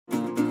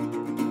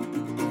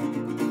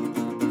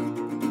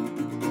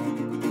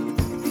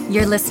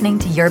You're listening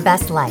to Your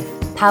Best Life,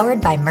 powered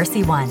by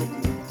Mercy One.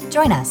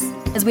 Join us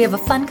as we have a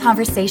fun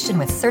conversation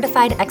with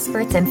certified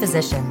experts and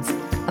physicians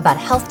about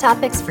health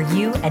topics for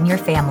you and your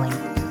family.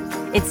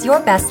 It's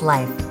Your Best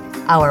Life,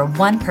 our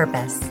one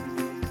purpose.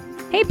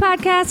 Hey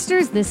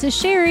podcasters, this is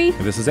Sherry.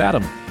 And this is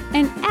Adam.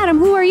 And Adam,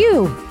 who are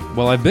you?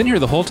 Well, I've been here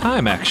the whole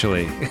time,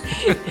 actually.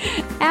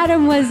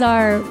 Adam was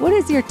what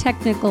is your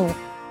technical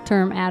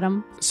term,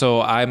 Adam?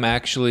 So I'm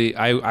actually,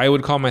 I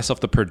would call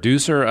myself the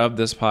producer of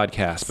this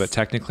podcast, but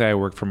technically I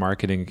work for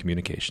marketing and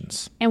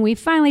communications. And we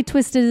finally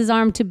twisted his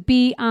arm to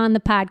be on the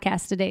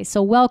podcast today.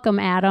 So welcome,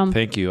 Adam.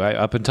 Thank you.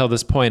 Up until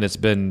this point, it's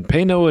been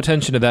pay no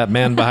attention to that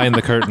man behind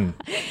the curtain.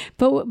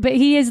 But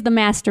he is the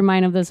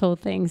mastermind of this whole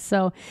thing.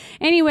 So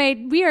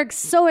anyway, we are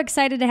so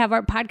excited to have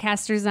our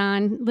podcasters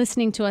on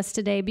listening to us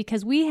today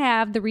because we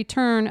have the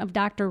return of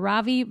Dr.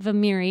 Ravi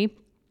Vemuri.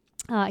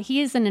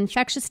 He is an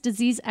infectious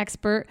disease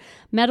expert,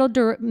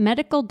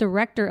 medical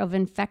director of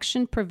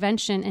infection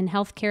prevention and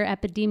healthcare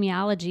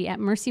epidemiology at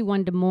Mercy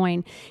One Des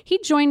Moines. He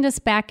joined us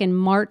back in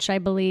March, I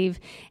believe,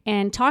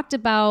 and talked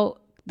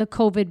about the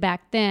COVID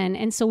back then.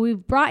 And so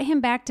we've brought him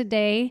back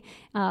today,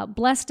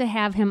 blessed to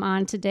have him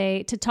on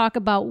today to talk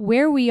about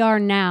where we are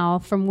now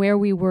from where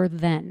we were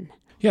then.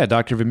 Yeah,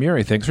 Dr.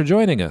 Vemuri, thanks for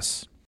joining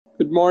us.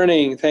 Good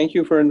morning. Thank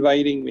you for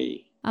inviting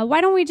me.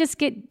 Why don't we just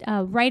get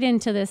right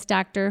into this,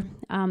 Doctor?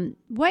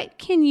 What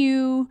do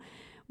you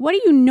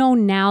know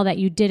now that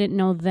you didn't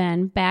know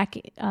then back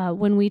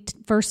when we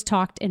first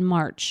talked in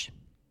March?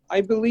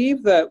 I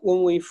believe that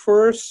when we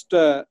first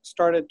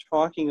started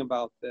talking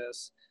about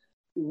this,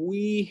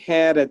 we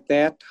had at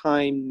that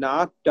time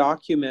not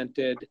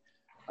documented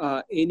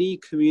any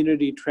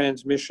community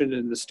transmission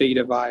in the state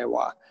of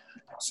Iowa.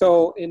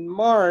 So in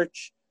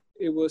March,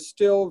 it was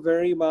still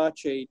very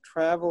much a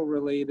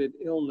travel-related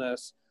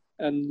illness.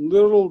 And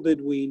little did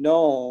we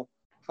know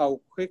how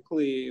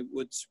quickly it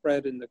would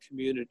spread in the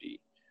community.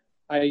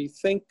 I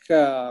think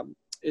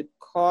it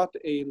caught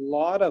a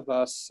lot of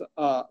us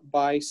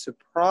by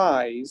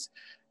surprise.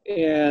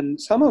 And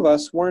some of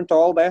us weren't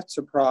all that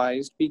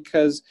surprised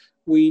because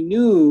we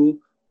knew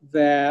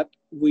that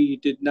we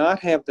did not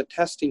have the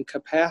testing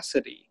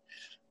capacity.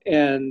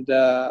 And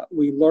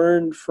we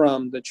learned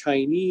from the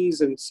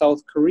Chinese and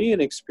South Korean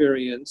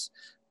experience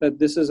that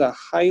this is a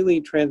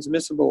highly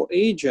transmissible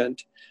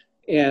agent.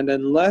 And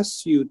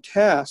unless you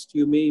test,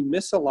 you may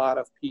miss a lot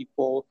of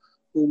people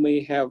who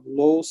may have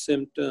low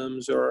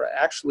symptoms or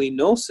actually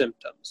no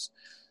symptoms.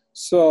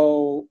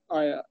 So,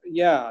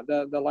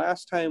 the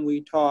last time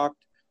we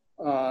talked,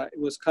 it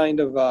was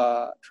kind of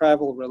a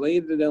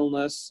travel-related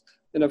illness.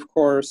 And of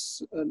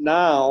course,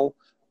 now,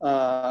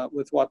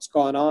 with what's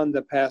gone on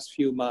the past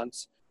few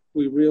months,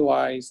 we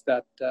realize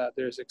that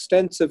there's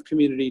extensive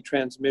community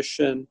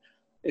transmission.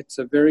 It's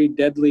a very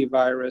deadly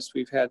virus.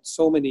 We've had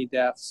so many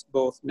deaths,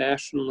 both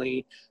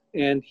nationally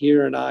and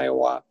here in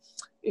Iowa.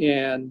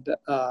 And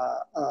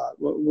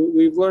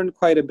we've learned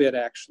quite a bit,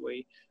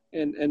 actually.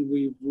 And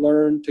we've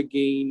learned to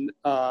gain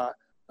a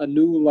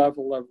new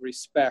level of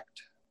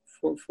respect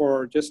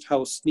for just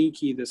how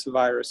sneaky this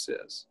virus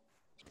is.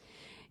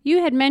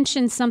 You had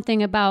mentioned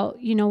something about,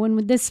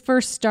 when this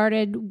first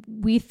started,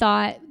 we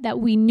thought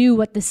that we knew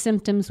what the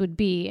symptoms would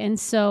be. And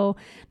so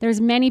there's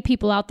many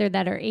people out there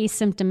that are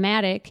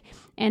asymptomatic.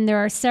 And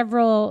there are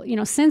several,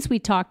 since we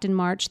talked in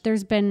March,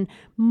 there's been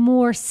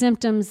more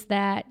symptoms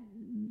that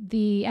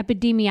the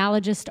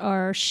epidemiologists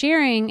are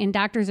sharing and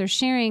doctors are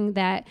sharing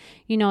that,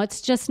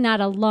 it's just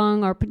not a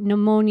lung or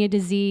pneumonia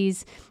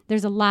disease.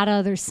 There's a lot of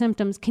other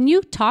symptoms. Can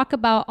you talk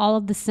about all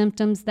of the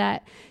symptoms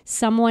that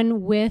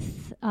someone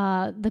with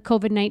the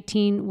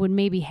COVID-19 would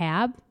maybe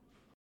have?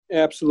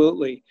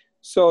 Absolutely.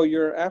 So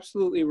you're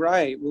absolutely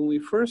right. When we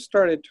first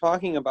started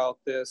talking about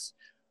this,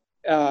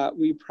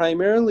 we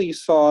primarily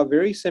saw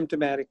very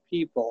symptomatic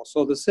people.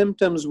 So the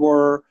symptoms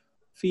were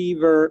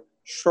fever,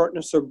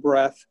 shortness of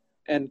breath,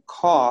 and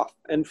cough.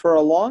 And for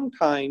a long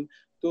time,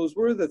 those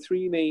were the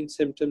three main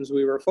symptoms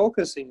we were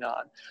focusing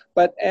on.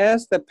 But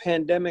as the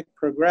pandemic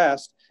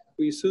progressed,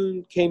 we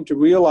soon came to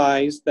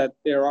realize that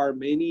there are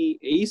many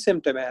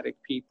asymptomatic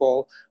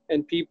people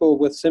and people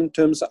with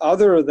symptoms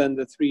other than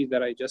the three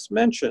that I just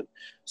mentioned.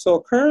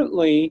 So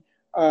currently,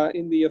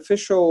 in the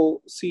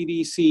official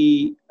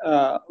CDC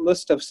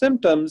list of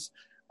symptoms,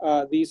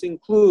 these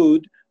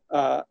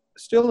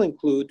still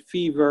include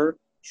fever,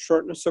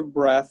 shortness of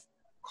breath,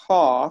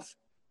 cough,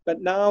 but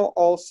now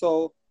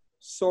also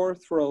sore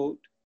throat,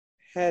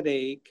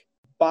 headache,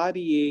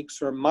 body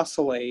aches or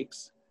muscle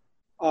aches,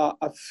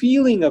 a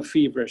feeling of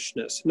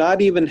feverishness,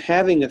 not even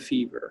having a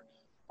fever,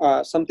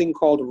 something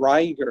called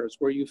rigors,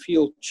 where you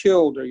feel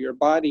chilled or your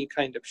body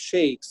kind of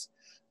shakes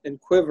and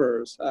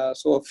quivers,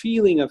 so a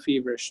feeling of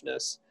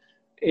feverishness,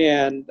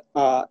 and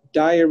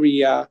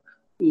diarrhea,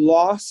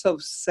 loss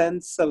of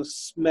sense of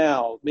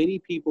smell. Many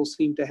people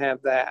seem to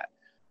have that,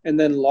 and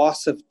then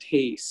loss of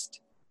taste.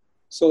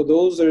 So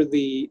those are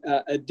the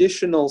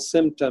additional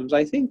symptoms,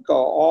 I think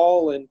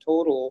all in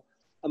total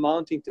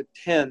amounting to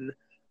 10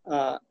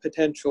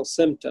 potential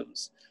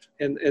symptoms.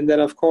 And then,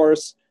 of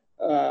course,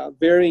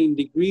 varying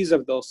degrees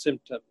of those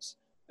symptoms.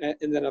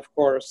 and then, of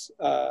course,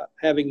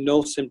 having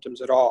no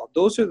symptoms at all.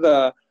 Those are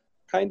the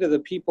kind of the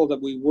people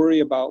that we worry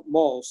about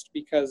most,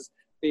 because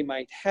they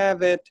might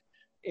have it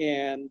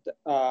and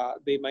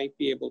they might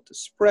be able to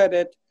spread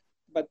it,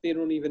 but they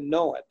don't even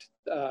know it,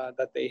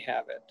 that they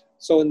have it.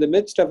 So in the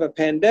midst of a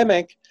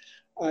pandemic,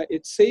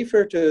 it's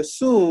safer to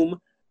assume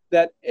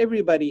that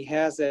everybody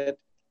has it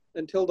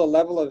until the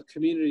level of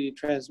community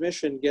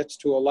transmission gets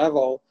to a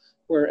level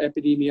where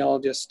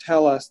epidemiologists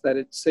tell us that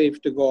it's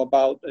safe to go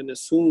about and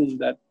assume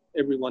that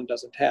everyone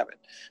doesn't have it.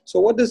 So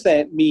what does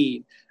that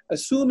mean?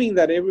 Assuming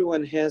that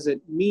everyone has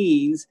it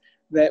means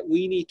that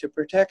we need to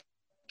protect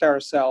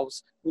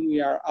ourselves when we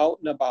are out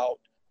and about.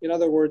 In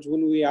other words,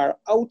 when we are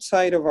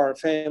outside of our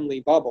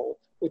family bubble,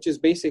 which is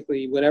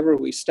basically whenever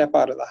we step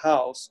out of the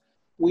house,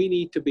 we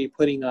need to be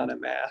putting on a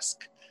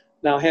mask.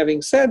 Now,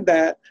 having said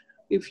that,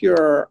 if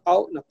you're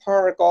out in a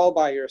park all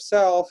by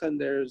yourself and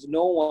there's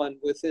no one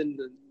within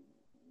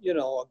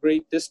a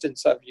great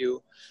distance of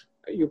you,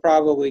 you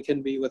probably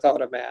can be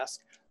without a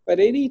mask.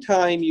 But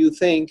anytime you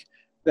think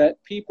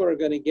that people are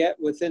going to get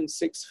within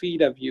 6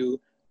 feet of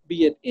you,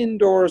 be it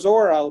indoors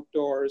or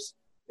outdoors,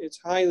 it's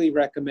highly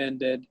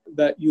recommended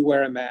that you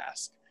wear a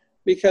mask.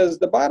 Because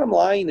the bottom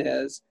line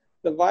is,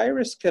 the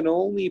virus can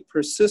only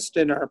persist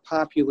in our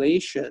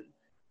population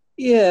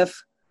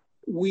if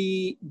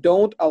we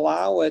don't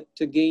allow it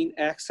to gain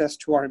access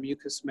to our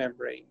mucous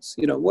membranes.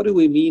 What do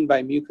we mean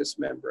by mucous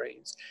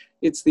membranes?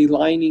 It's the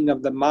lining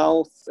of the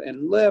mouth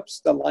and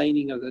lips, the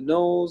lining of the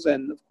nose,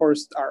 and of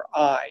course our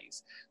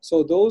eyes.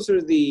 So those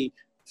are the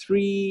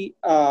three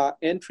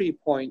entry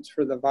points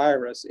for the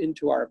virus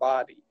into our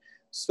body.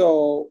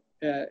 So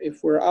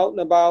if we're out and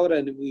about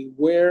and we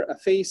wear a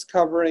face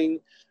covering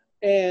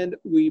and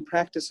we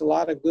practice a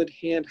lot of good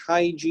hand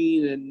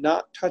hygiene and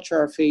not touch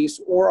our face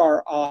or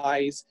our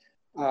eyes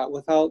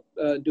without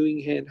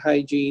doing hand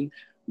hygiene,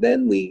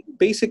 then we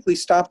basically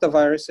stop the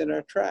virus in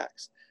our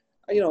tracks.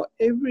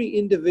 Every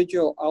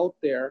individual out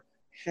there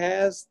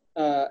has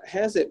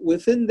it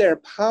within their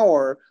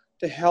power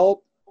to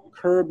help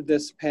curb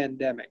this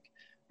pandemic.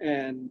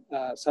 And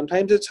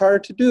sometimes it's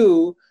hard to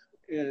do,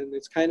 and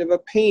it's kind of a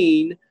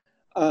pain,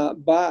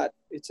 but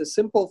it's a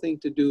simple thing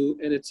to do,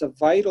 and it's a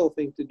vital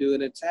thing to do,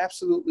 and it's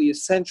absolutely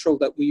essential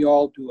that we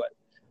all do it.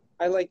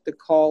 I like to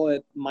call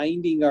it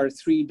minding our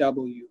 3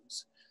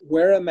 W's.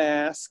 Wear a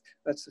mask,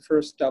 that's the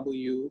first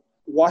W.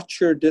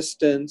 Watch your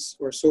distance,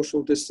 or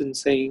social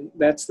distancing,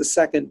 that's the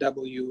second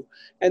W.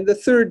 And the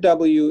third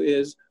W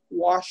is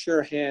wash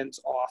your hands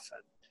often.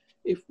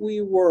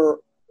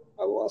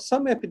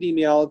 Some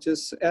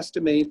epidemiologists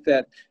estimate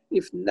that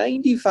if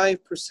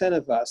 95%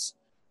 of us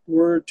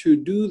were to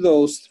do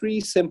those 3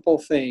 simple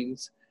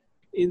things,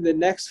 in the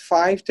next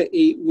 5 to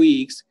 8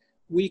 weeks,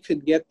 we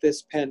could get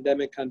this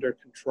pandemic under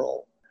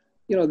control.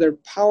 They're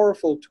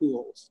powerful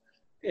tools.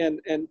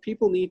 And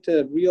people need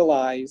to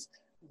realize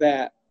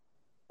that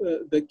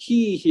the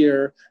key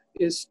here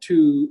is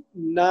to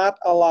not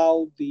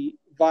allow the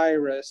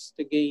virus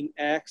to gain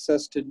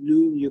access to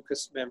new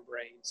mucous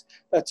membranes.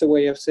 That's a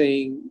way of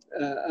saying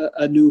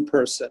a new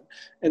person.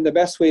 And the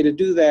best way to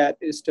do that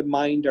is to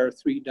mind our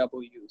 3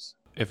 W's.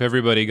 If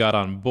everybody got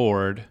on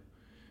board,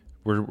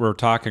 we're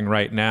talking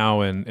right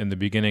now in the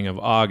beginning of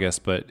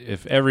August, but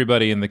if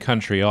everybody in the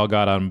country all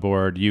got on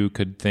board, you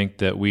could think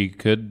that we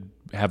could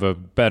have a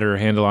better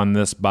handle on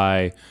this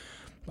by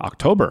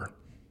October.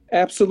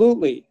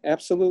 Absolutely.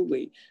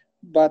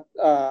 But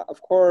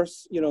of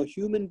course,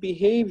 human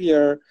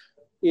behavior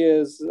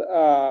is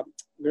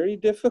very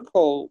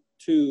difficult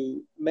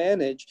to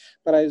manage.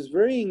 But I was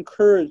very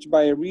encouraged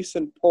by a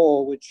recent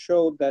poll which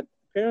showed that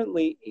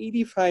apparently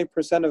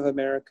 85% of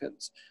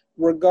Americans,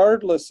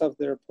 regardless of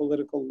their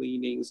political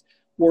leanings,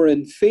 were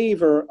in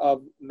favor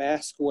of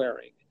mask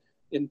wearing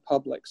in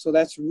public. So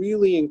that's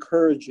really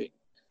encouraging.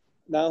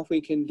 Now, if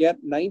we can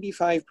get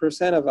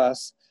 95% of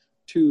us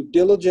to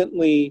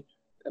diligently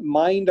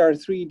mind our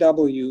 3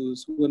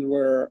 W's when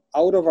we're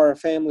out of our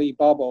family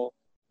bubble,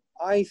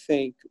 I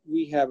think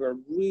we have a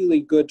really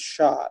good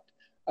shot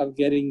of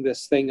getting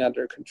this thing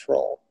under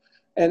control.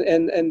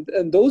 And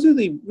those are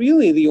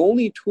really the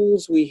only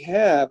tools we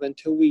have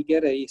until we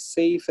get a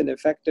safe and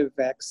effective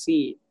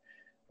vaccine,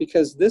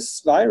 because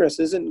this virus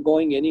isn't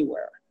going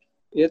anywhere.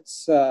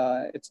 It's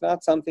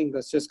not something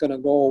that's just going to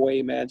go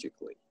away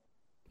magically.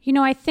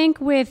 I think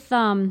with,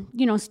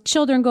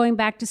 children going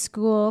back to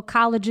school,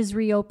 colleges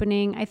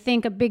reopening, I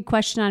think a big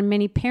question on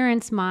many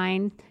parents'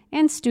 mind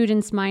and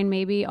students' mind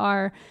maybe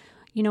are,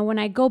 when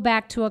I go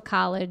back to a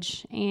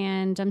college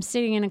and I'm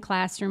sitting in a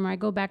classroom, or I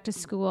go back to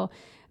school,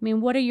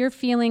 what are your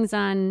feelings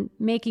on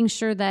making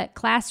sure that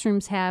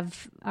classrooms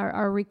have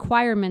our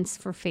requirements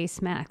for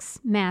face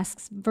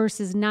masks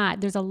versus not?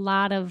 There's a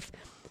lot of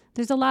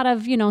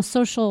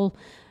social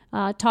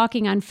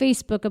talking on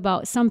Facebook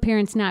about some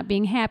parents not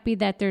being happy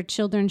that their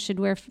children should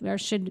wear or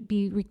should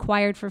be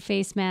required for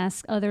face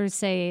masks. Others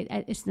say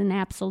it's an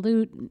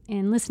absolute.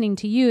 And listening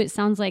to you, it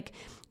sounds like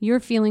your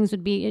feelings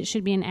would be it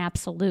should be an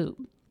absolute.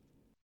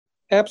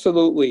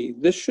 Absolutely.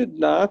 This should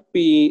not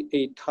be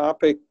a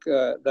topic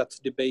that's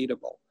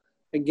debatable.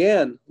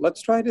 Again,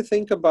 let's try to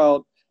think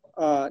about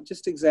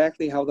just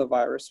exactly how the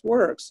virus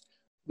works.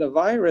 The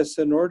virus,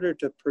 in order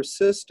to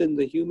persist in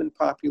the human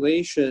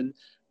population,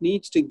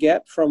 needs to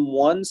get from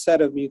one set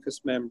of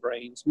mucous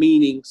membranes,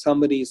 meaning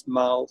somebody's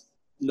mouth,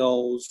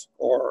 nose,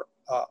 or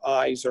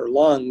eyes or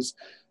lungs,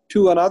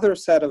 to another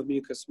set of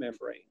mucous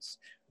membranes.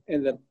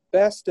 And the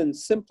best and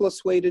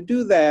simplest way to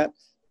do that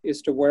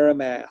is to wear a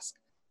mask.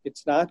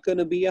 It's not going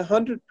to be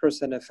 100%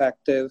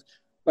 effective,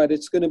 but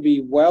it's going to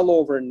be well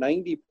over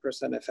 90%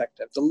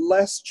 effective. The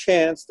less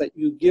chance that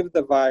you give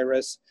the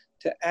virus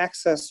to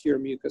access your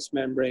mucous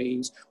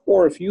membranes,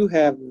 or if you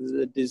have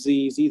the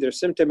disease, either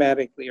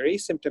symptomatically or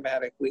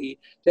asymptomatically,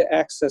 to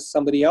access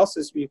somebody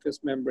else's mucous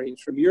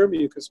membranes from your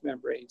mucous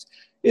membranes,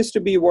 is to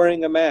be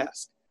wearing a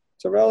mask.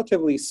 It's a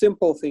relatively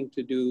simple thing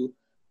to do,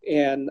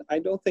 and I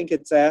don't think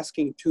it's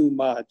asking too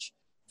much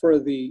for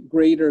the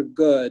greater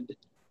good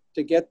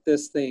to get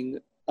this thing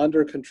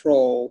under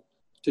control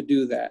to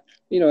do that.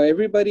 You know,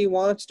 everybody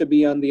wants to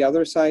be on the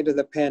other side of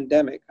the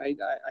pandemic. I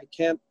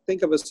can't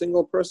think of a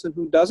single person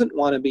who doesn't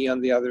want to be on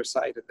the other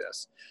side of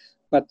this.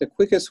 But the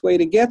quickest way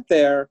to get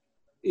there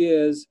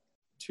is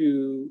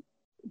to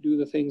do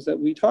the things that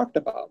we talked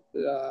about,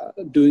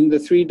 doing the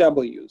 3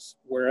 W's.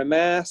 Wear a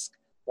mask,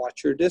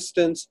 watch your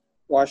distance,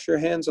 wash your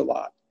hands a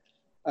lot.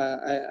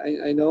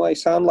 I know I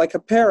sound like a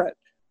parrot,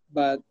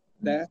 but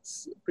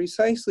that's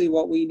precisely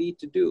what we need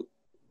to do.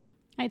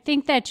 I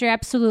think that you're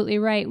absolutely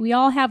right. We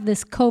all have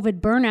this COVID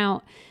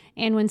burnout.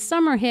 And when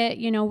summer hit,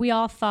 you know, we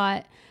all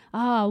thought,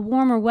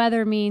 warmer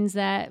weather means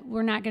that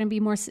we're not going to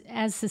be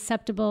as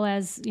susceptible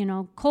as, you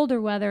know, colder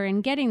weather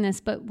and getting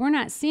this. But we're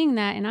not seeing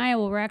that in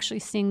Iowa. We're actually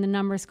seeing the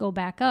numbers go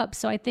back up.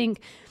 So I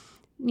think,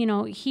 you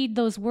know, heed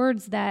those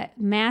words that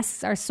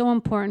masks are so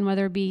important,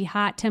 whether it be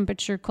hot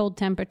temperature, cold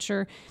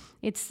temperature.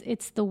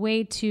 It's the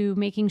way to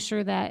making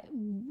sure that,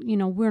 you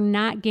know, we're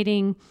not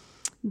getting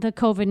the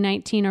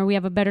COVID-19, or we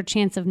have a better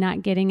chance of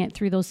not getting it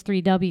through those 3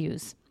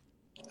 W's.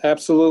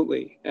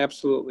 Absolutely,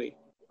 absolutely.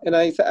 And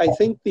I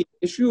think the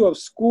issue of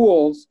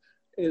schools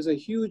is a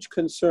huge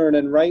concern,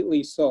 and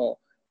rightly so.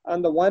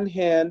 On the one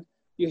hand,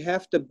 you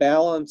have to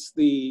balance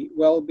the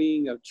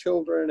well-being of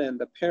children and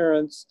the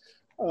parents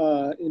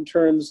in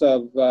terms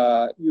of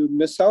you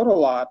miss out a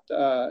lot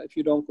if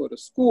you don't go to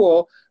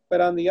school. But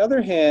on the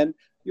other hand,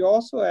 you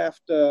also have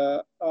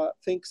to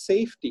think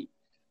safety.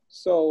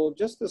 So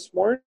just this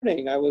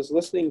morning, I was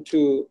listening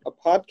to a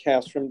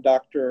podcast from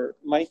Dr.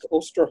 Mike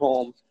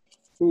Osterholm,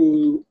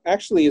 who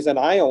actually is an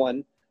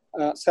Iowan,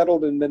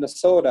 settled in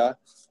Minnesota.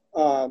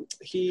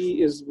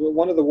 He is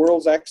one of the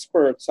world's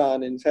experts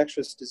on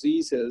infectious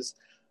diseases,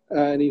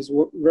 and he's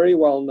very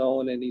well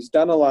known, and he's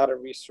done a lot of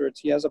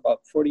research. He has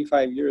about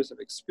 45 years of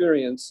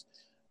experience,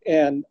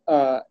 and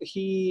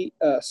he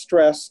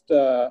stressed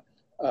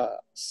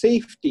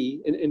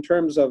safety in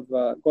terms of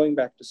going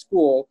back to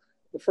school.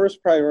 The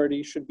first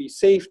priority should be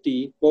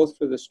safety, both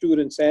for the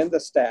students and the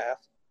staff.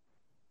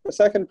 The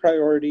second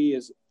priority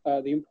is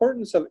the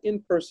importance of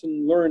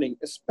in-person learning,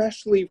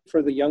 especially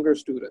for the younger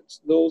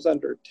students, those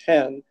under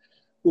 10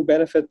 who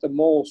benefit the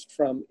most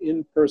from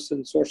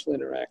in-person social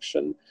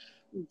interaction.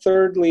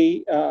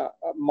 Thirdly,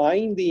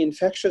 mind the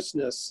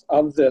infectiousness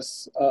of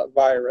this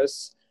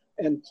virus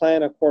and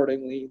plan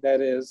accordingly, that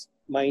is,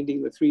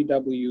 minding the 3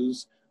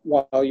 W's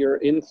while you're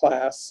in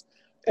class.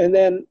 And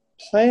then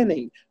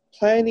planning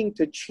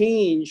to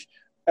change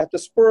at the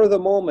spur of the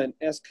moment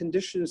as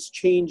conditions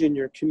change in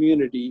your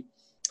community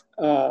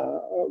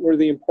were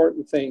the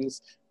important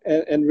things.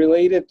 And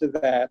related to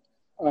that,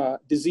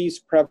 disease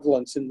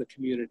prevalence in the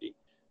community.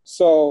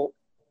 So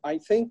I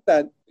think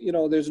that, you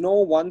know, there's no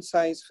one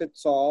size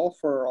fits all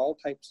for all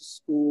types of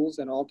schools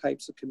and all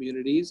types of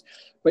communities,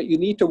 but you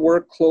need to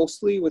work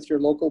closely with your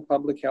local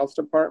public health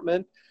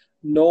department,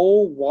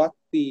 know what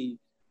the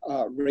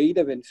rate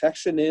of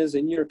infection is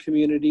in your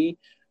community,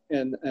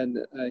 and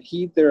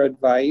heed their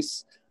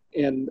advice.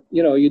 And,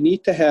 you know, you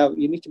need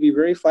to be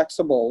very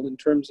flexible in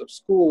terms of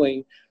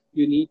schooling.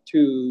 You need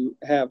to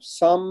have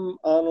some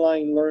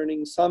online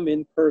learning, some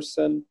in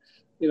person.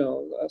 You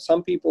know,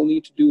 some people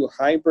need to do a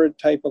hybrid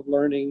type of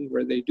learning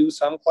where they do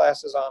some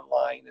classes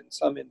online and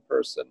some in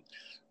person.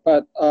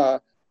 But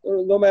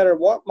no matter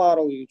what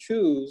model you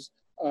choose,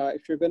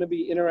 if you're going to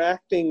be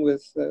interacting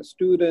with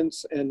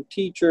students and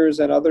teachers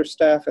and other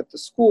staff at the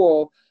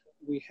school,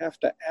 we have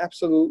to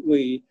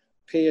absolutely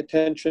pay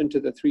attention to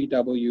the 3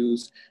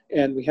 W's,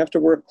 and we have to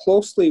work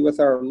closely with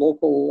our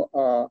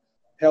local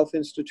health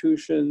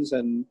institutions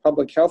and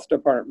public health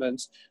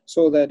departments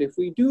so that if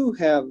we do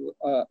have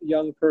a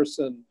young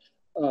person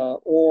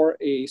or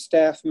a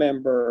staff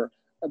member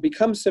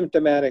become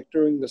symptomatic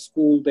during the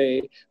school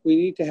day, we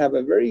need to have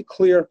a very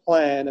clear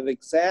plan of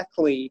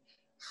exactly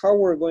how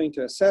we're going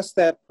to assess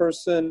that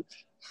person,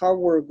 how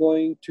we're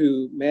going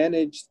to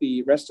manage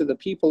the rest of the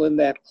people in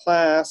that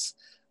class,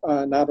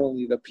 not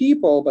only the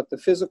people, but the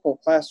physical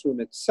classroom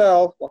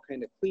itself, what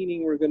kind of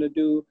cleaning we're going to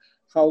do,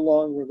 how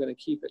long we're going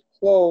to keep it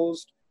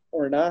closed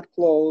or not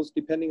closed,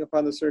 depending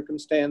upon the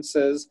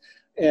circumstances,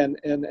 and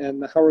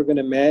how we're going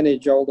to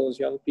manage all those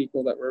young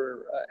people that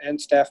were, and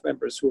staff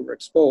members who were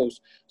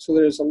exposed. So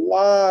there's a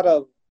lot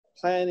of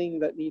planning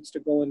that needs to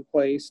go in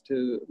place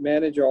to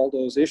manage all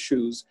those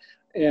issues.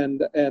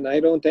 And I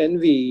don't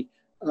envy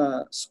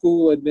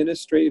school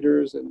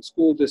administrators and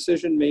school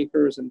decision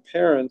makers and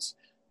parents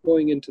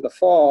going into the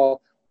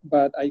fall,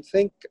 but I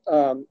think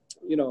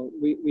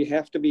we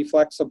have to be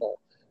flexible.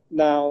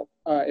 Now,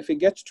 if it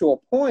gets to a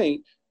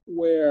point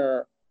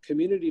where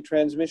community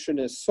transmission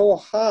is so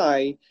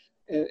high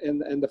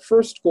and the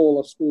first goal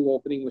of school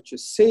opening, which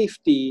is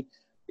safety,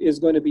 is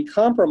going to be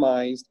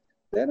compromised,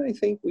 then I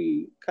think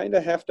we kind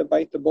of have to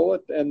bite the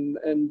bullet and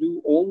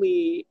do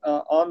only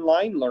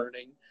online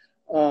learning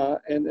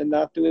and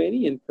not do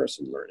any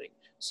in-person learning.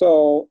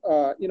 So,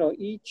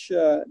 each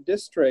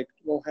district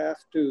will have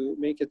to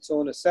make its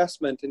own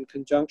assessment in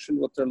conjunction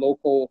with their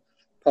local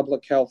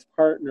public health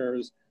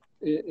partners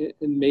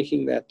in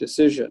making that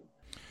decision.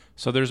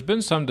 So there's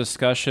been some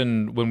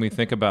discussion when we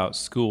think about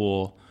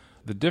school,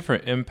 the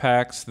different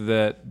impacts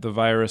that the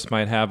virus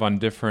might have on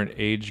different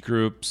age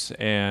groups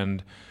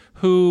and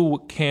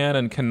who can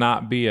and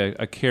cannot be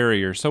a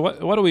carrier. So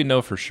what do we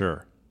know for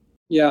sure?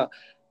 Yeah,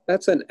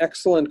 that's an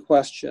excellent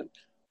question.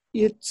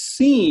 It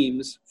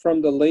seems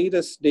from the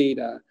latest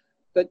data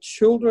that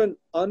children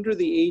under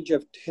the age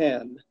of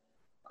 10,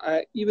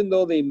 even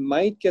though they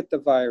might get the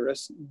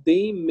virus,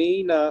 they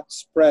may not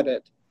spread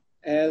it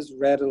as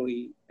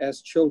readily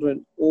as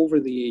children over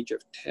the age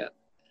of 10.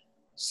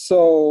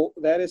 So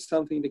that is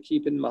something to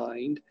keep in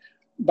mind.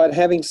 But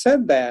having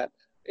said that,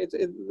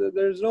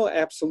 there's no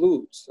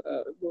absolutes.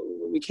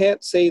 We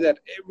can't say that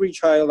every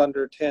child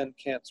under 10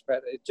 can't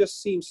spread it. It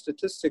just seems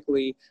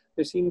statistically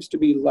there seems to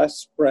be less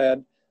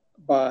spread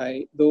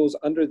by those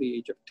under the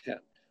age of 10.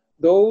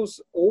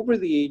 Those over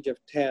the age of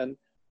 10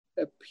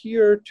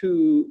 appear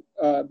to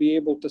be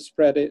able to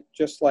spread it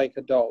just like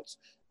adults.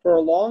 For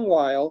a long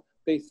while,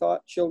 they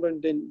thought children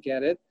didn't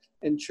get it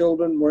and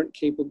children weren't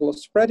capable of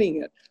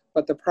spreading it.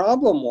 But the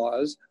problem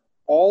was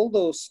all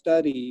those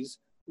studies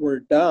were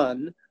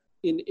done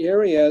in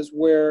areas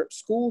where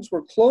schools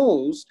were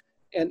closed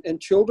and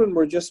children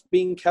were just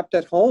being kept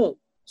at home.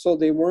 So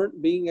they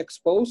weren't being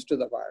exposed to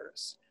the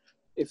virus.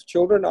 If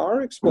children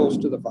are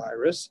exposed to the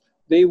virus,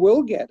 they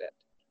will get it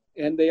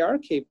and they are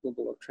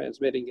capable of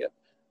transmitting it.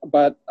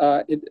 But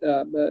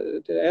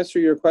to answer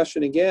your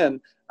question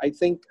again, I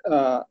think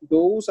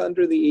those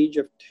under the age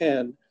of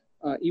 10,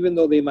 even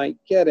though they might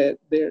get it,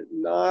 they're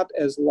not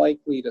as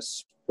likely to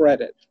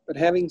spread it. But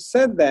having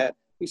said that,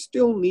 we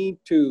still need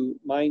to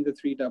mind the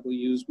 3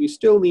 W's. We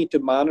still need to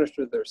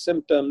monitor their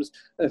symptoms.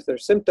 And if they're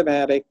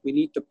symptomatic, we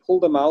need to pull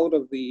them out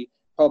of the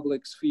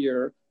public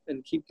sphere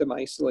and keep them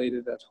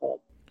isolated at home.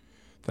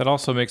 That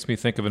also makes me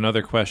think of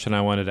another question I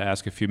wanted to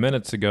ask a few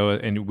minutes ago,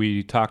 and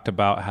we talked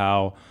about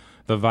how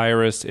the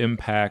virus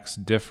impacts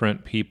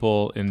different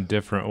people in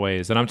different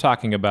ways. And I'm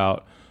talking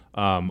about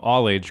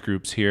all age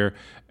groups here.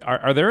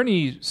 Are there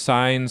any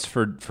signs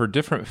for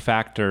different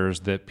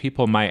factors that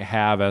people might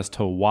have as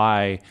to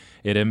why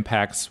it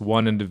impacts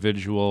one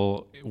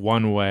individual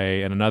one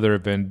way and another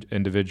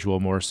individual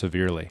more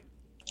severely?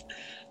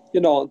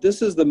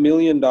 This is the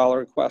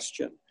million-dollar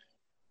question.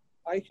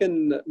 I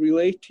can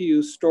relate to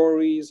you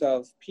stories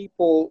of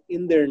people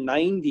in their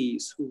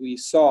 90s who we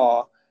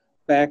saw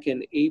back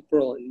in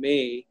April and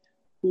May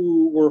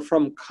who were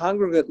from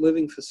congregate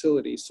living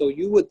facilities. So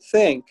you would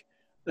think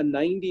a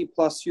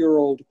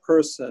 90-plus-year-old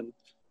person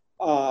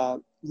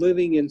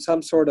living in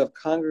some sort of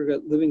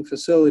congregate living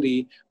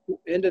facility who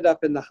ended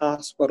up in the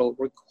hospital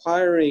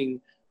requiring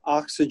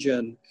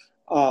oxygen,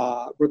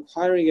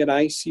 requiring an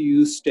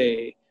ICU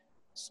stay,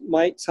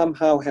 might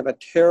somehow have a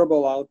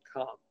terrible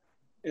outcome.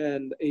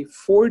 And a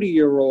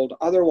 40-year-old,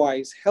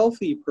 otherwise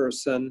healthy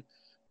person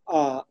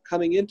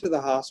coming into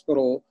the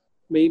hospital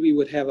maybe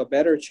would have a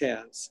better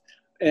chance.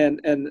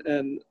 And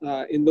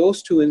in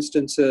those two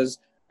instances,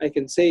 I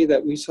can say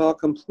that we saw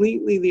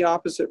completely the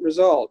opposite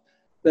result.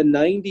 The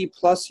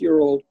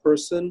 90-plus-year-old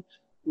person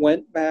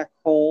went back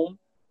home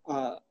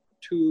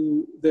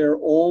to their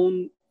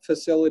own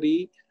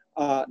facility,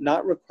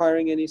 not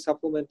requiring any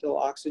supplemental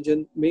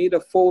oxygen, made a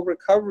full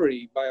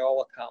recovery by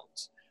all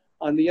accounts.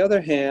 On the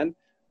other hand,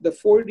 the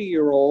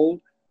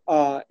 40-year-old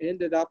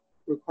ended up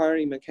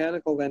requiring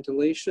mechanical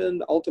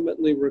ventilation,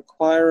 ultimately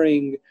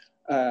requiring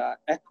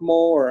ECMO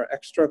or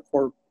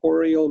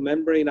extracorporeal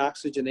membrane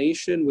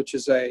oxygenation, which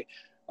is a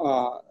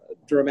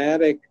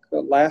dramatic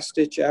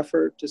last-ditch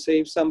effort to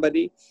save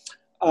somebody,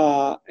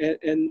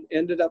 and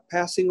ended up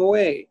passing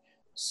away.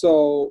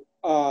 So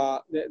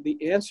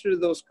the answer to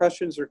those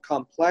questions are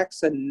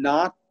complex and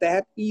not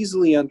that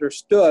easily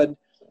understood,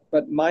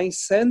 but my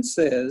sense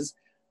is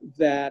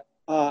that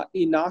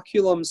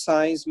inoculum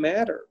size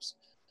matters.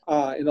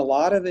 In a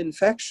lot of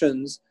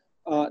infections,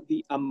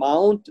 the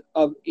amount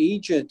of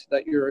agent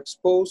that you're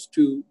exposed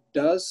to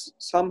does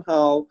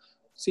somehow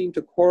seem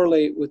to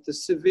correlate with the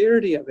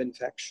severity of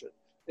infection.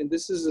 And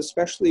this is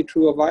especially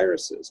true of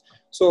viruses.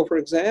 So, for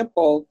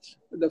example,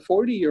 the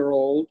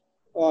 40-year-old,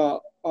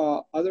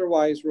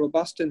 otherwise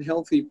robust and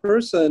healthy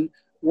person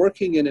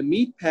working in a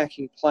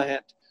meatpacking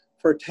plant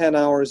for 10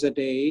 hours a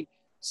day,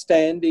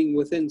 standing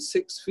within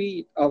 6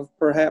 feet of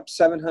perhaps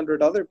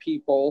 700 other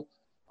people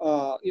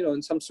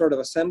in some sort of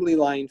assembly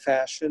line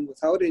fashion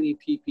without any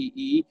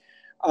PPE,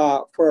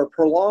 for a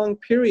prolonged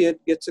period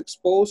gets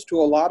exposed to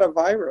a lot of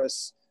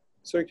virus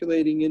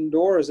circulating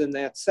indoors in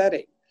that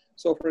setting.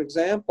 So for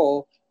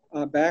example,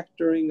 back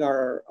during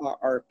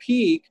our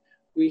peak,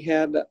 we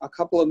had a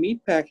couple of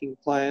meatpacking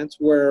plants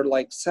where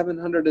like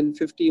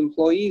 750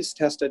 employees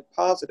tested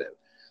positive.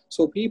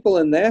 So people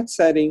in that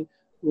setting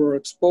were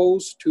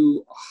exposed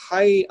to a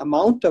high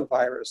amount of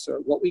virus, or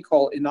what we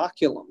call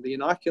inoculum, the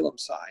inoculum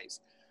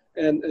size.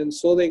 And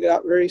so they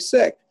got very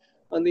sick.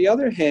 On the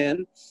other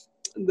hand,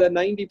 the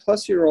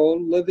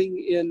 90-plus-year-old living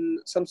in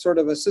some sort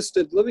of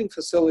assisted living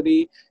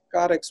facility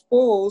got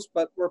exposed,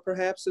 but were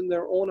perhaps in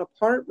their own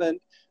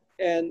apartment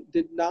and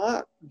did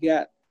not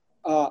get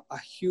a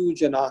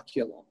huge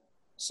inoculum.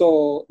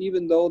 So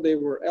even though they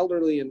were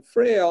elderly and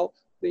frail,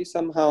 they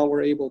somehow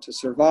were able to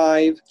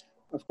survive.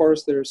 Of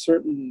course, there are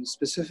certain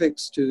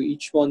specifics to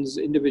each one's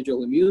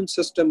individual immune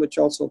system, which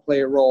also play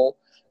a role.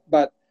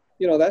 But,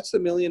 that's the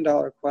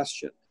million-dollar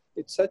question.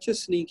 It's such a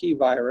sneaky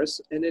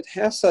virus, and it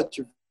has such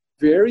a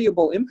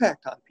variable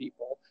impact on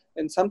people,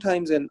 and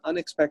sometimes in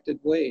unexpected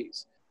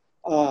ways.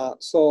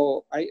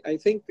 So I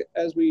think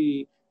as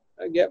we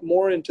get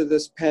more into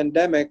this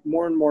pandemic,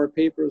 more and more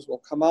papers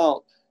will come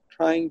out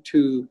trying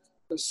to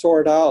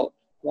sort out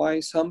why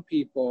some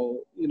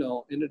people,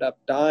 ended up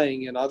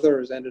dying and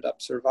others ended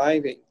up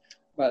surviving.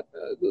 But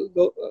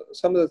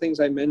some of the things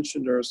I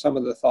mentioned are some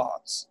of the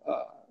thoughts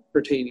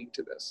pertaining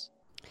to this.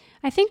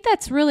 I think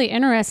that's really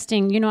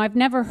interesting. I've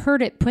never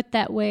heard it put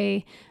that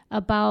way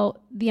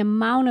about the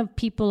amount of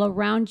people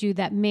around you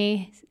that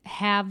may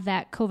have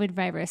that COVID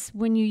virus.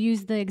 When you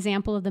use the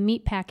example of the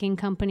meatpacking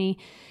company,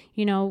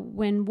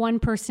 when one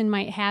person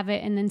might have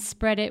it and then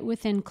spread it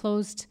within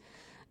closed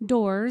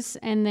doors,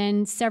 and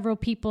then several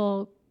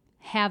people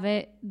have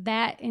it,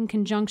 that in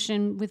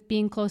conjunction with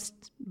being close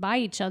by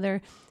each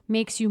other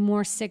makes you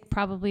more sick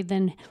probably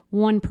than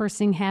one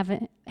person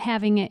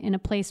having it in a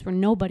place where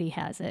nobody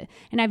has it.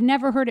 And I've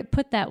never heard it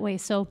put that way.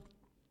 So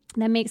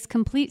that makes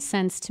complete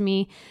sense to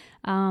me.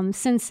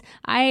 Since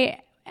I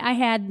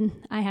had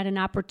an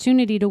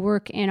opportunity to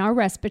work in our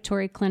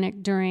respiratory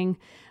clinic during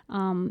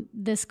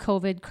this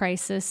COVID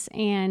crisis,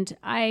 and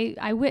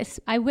I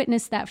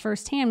witnessed that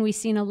firsthand. We've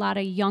seen a lot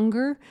of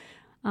younger,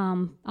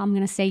 I'm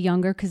going to say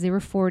younger because they were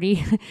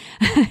 40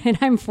 and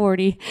I'm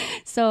 40.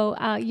 So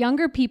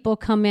younger people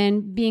come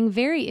in being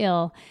very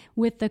ill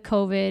with the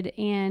COVID,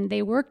 and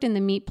they worked in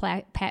the meat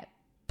plant,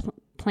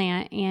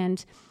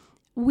 and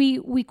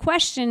we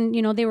question,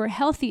 they were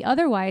healthy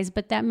otherwise,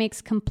 but that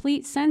makes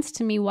complete sense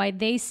to me why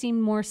they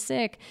seem more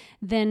sick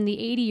than the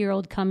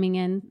 80-year-old coming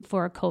in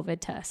for a COVID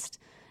test.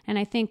 And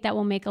I think that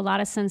will make a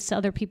lot of sense to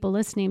other people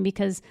listening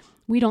because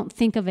we don't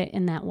think of it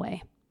in that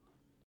way.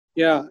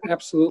 Yeah,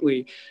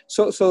 absolutely.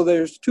 So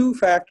there's two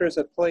factors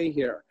at play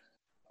here.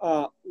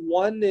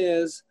 One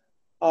is,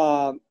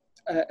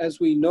 as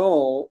we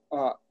know,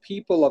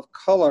 people of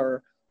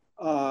color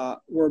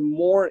were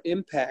more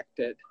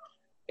impacted.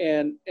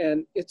 And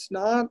it's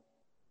not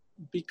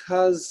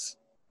because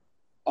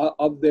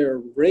of their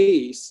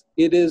race.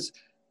 It is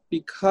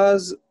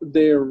because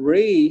their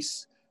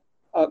race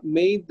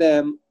made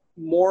them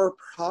more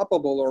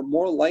probable or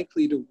more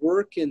likely to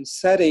work in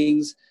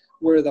settings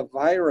where the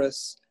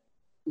virus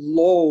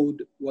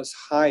load was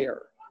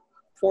higher.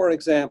 For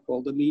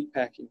example, the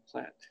meatpacking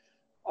plant,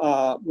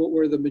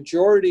 where the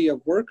majority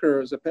of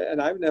workers,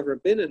 and I've never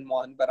been in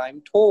one, but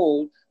I'm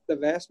told the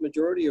vast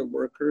majority of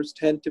workers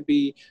tend to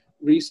be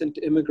recent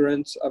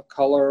immigrants of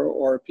color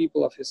or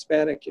people of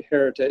Hispanic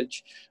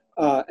heritage.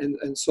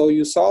 And so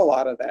you saw a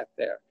lot of that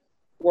there.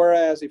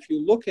 Whereas if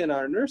you look in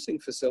our nursing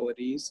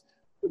facilities,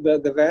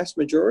 the vast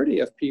majority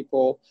of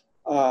people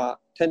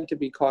tend to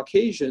be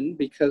Caucasian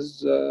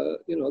because,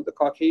 the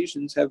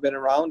Caucasians have been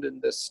around in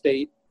this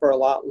state for a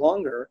lot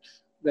longer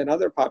than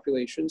other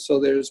populations. So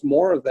there's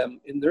more of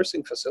them in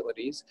nursing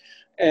facilities.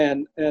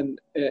 And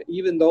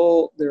even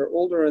though they're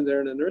older and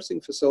they're in a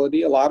nursing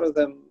facility, a lot of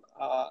them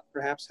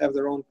perhaps have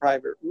their own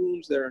private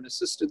rooms, they're in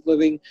assisted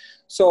living.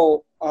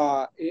 So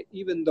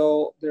even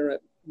though they're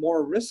at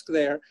more risk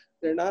there,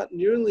 they're not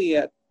nearly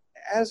at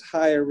as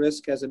high a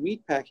risk as a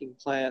meatpacking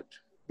plant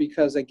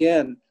because,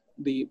 again,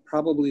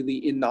 probably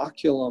the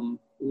inoculum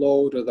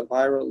load or the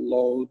viral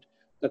load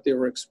that they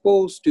were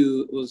exposed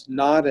to was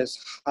not as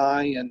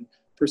high and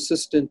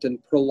persistent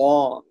and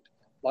prolonged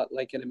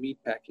like in a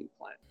meatpacking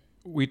plant.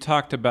 We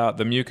talked about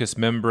the mucous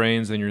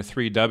membranes and your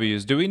 3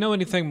 Ws. Do we know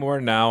anything more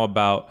now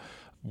about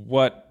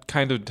what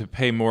kind of to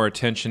pay more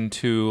attention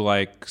to,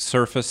 like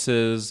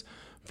surfaces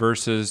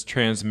versus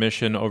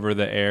transmission over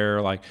the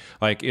air? Like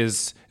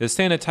is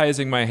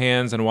sanitizing my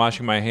hands and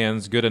washing my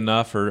hands good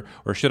enough, or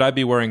should I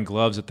be wearing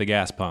gloves at the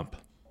gas pump?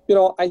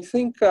 I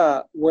think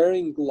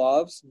wearing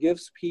gloves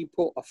gives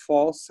people a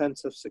false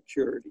sense of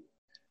security.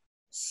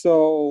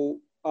 So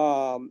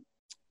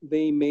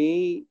they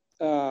may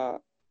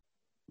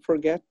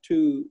forget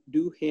to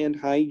do hand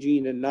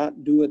hygiene and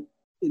not do it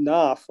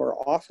enough or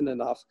often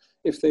enough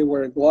if they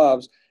wear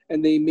gloves,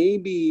 and they may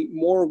be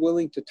more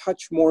willing to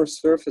touch more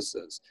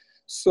surfaces.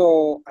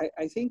 So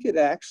I think it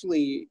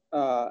actually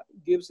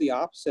gives the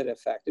opposite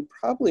effect. It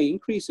probably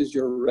increases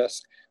your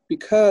risk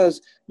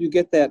because you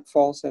get that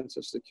false sense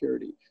of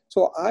security.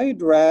 So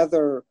I'd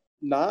rather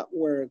not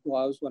wear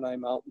gloves when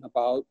I'm out and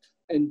about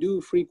and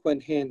do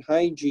frequent hand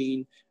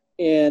hygiene.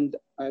 And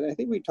I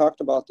think we talked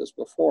about this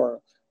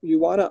before. You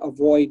want to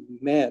avoid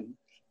men.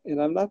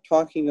 And I'm not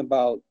talking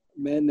about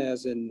men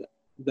as in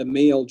the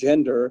male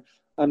gender.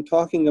 I'm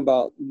talking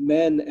about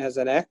men as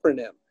an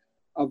acronym.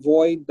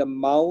 Avoid the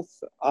mouth,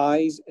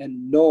 eyes,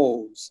 and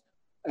nose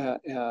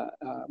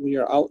when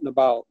you're out and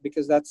about,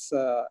 because that's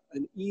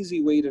an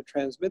easy way to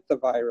transmit the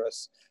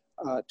virus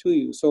to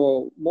you.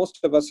 So most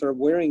of us are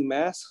wearing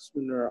masks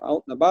when we're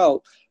out and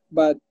about,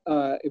 but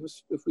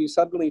if we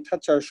suddenly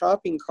touch our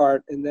shopping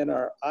cart and then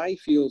our eye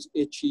feels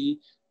itchy,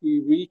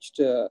 we reach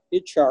to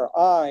itch our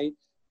eye,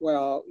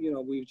 well,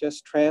 we've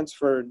just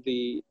transferred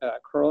the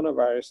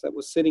coronavirus that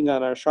was sitting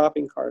on our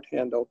shopping cart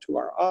handle to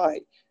our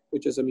eye,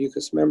 which is a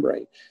mucous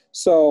membrane.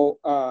 So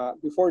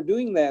before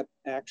doing that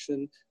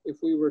action, if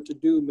we were to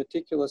do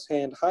meticulous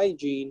hand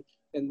hygiene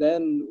and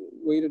then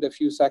waited a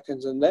few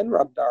seconds and then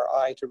rubbed our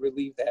eye to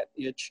relieve that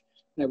itch,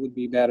 that would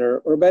be better.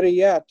 Or better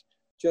yet,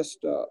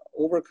 just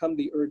overcome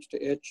the urge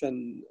to itch,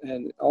 and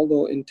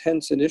although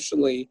intense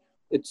initially,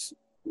 it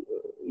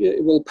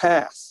will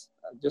pass.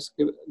 Just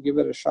give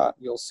it a shot.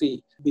 You'll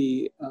see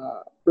the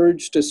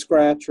urge to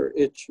scratch or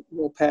itch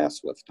will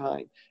pass with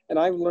time. And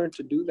I've learned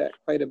to do that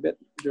quite a bit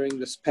during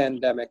this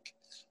pandemic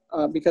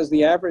because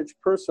the average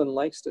person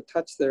likes to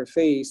touch their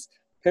face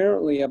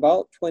apparently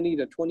about 20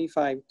 to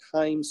 25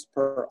 times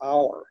per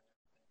hour.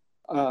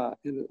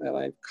 And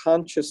I've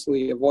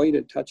consciously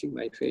avoided touching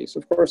my face.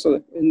 Of course,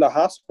 in the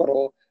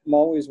hospital, I'm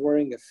always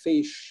wearing a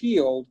face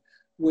shield,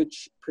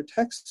 which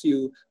protects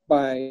you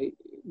by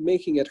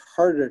making it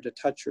harder to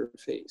touch your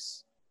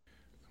face.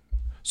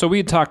 So we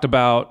had talked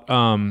about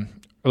a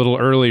little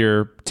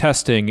earlier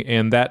testing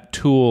and that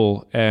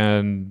tool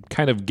and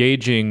kind of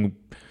gauging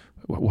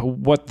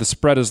what the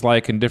spread is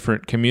like in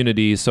different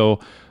communities.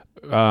 So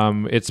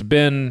it's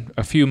been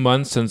a few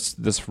months since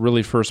this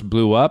really first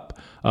blew up.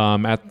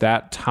 At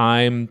that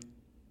time,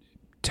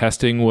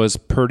 testing was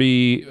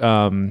pretty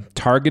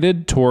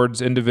targeted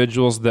towards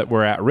individuals that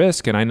were at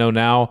risk. And I know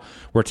now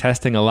we're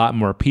testing a lot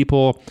more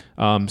people,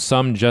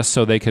 some just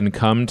so they can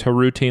come to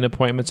routine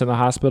appointments in the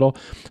hospital.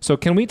 So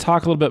can we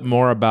talk a little bit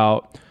more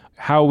about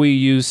how we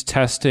use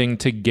testing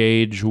to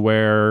gauge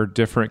where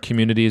different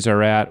communities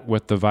are at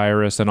with the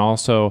virus, and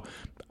also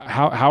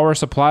how our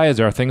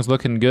supplies are things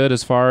looking good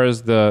as far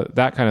as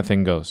that kind of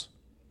thing goes?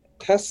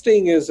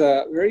 Testing is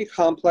a very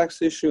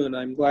complex issue, and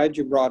I'm glad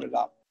you brought it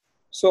up.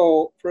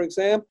 So, for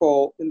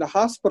example, in the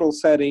hospital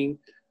setting,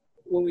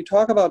 when we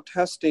talk about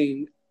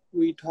testing,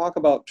 we talk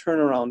about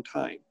turnaround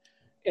time.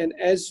 And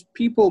as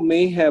people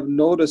may have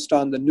noticed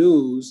on the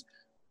news,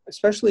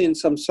 especially in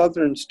some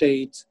southern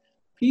states,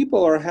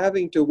 people are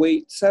having to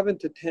wait 7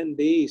 to 10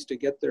 days to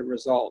get their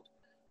result.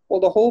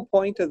 Well, the whole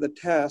point of the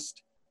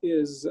test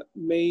is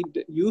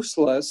made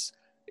useless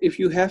if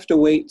you have to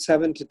wait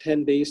 7 to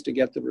 10 days to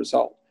get the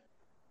result.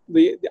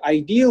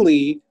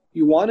 Ideally,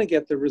 you want to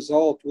get the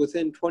result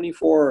within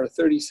 24 or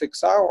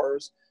 36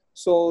 hours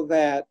so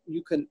that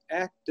you can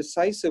act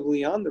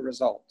decisively on the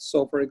result.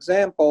 So, for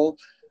example,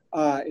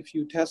 if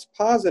you test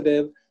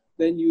positive,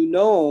 then you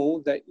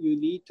know that you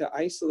need to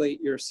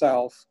isolate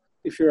yourself.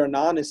 If you're a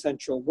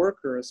non-essential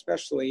worker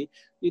especially,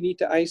 you need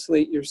to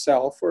isolate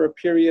yourself for a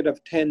period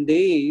of 10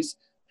 days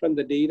from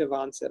the date of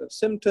onset of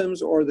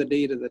symptoms or the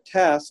date of the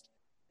test.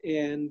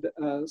 And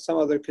some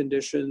other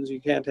conditions, you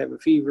can't have a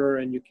fever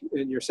and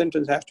your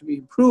symptoms have to be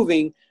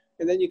improving,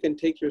 and then you can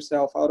take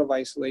yourself out of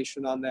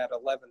isolation on that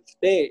 11th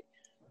day.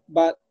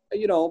 But,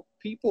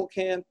 people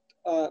can't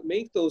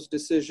make those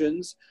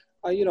decisions,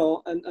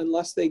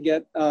 unless they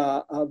get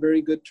a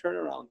very good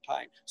turnaround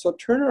time. So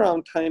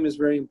turnaround time is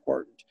very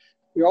important.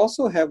 We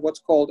also have what's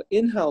called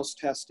in-house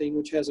testing,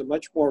 which has a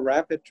much more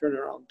rapid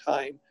turnaround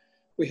time.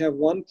 We have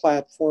one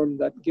platform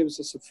that gives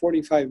us a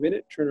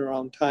 45-minute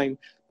turnaround time,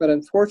 but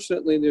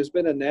unfortunately, there's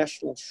been a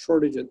national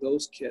shortage of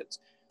those kits.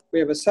 We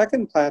have a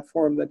second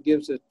platform that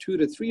gives a 2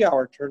 to 3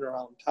 hour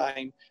turnaround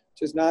time,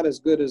 which is not as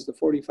good as the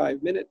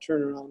 45-minute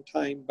turnaround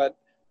time, but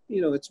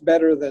it's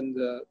better than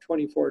the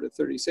 24 to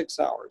 36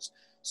 hours.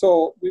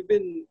 So we've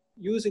been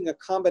using a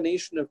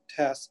combination of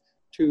tests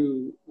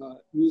to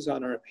use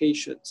on our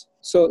patients.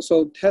 So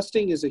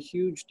testing is a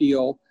huge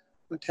deal.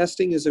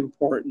 Testing is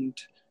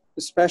important,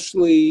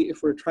 especially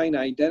if we're trying to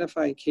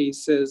identify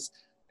cases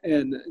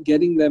and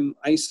getting them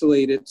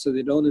isolated so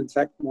they don't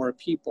infect more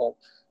people.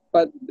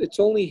 But it's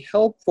only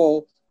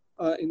helpful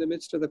in the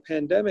midst of the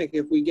pandemic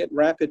if we get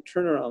rapid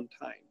turnaround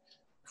time.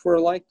 If we're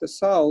like the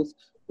South,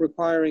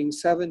 requiring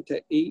 7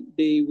 to 8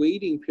 day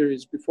waiting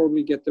periods before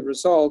we get the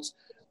results,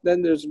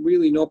 then there's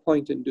really no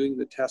point in doing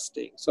the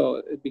testing. So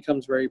it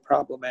becomes very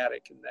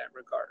problematic in that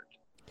regard.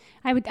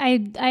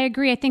 I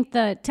agree. I think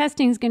the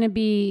testing is going to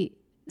be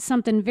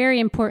something very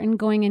important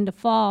going into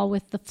fall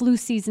with the flu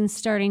season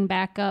starting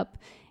back up.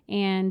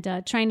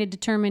 and trying to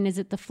determine is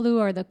it the flu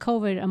or the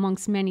COVID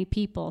amongst many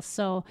people.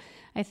 So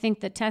I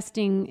think that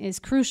testing is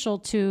crucial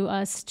to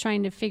us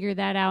trying to figure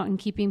that out and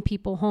keeping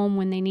people home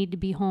when they need to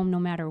be home no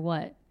matter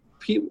what.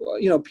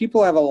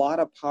 People have a lot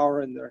of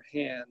power in their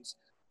hands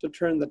to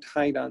turn the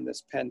tide on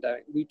this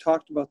pandemic. We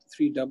talked about the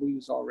 3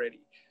 W's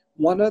already.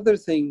 One other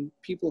thing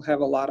people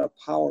have a lot of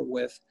power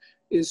with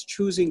is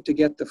choosing to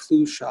get the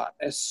flu shot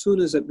as soon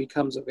as it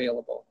becomes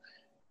available.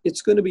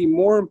 It's going to be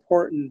more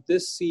important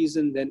this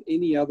season than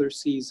any other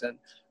season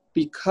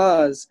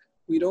because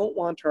we don't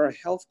want our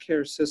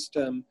healthcare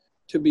system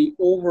to be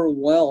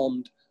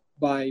overwhelmed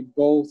by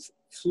both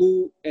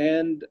flu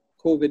and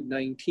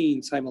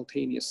COVID-19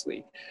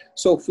 simultaneously.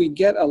 So if we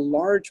get a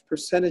large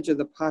percentage of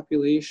the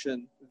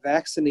population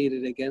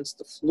vaccinated against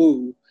the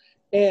flu,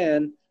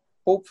 and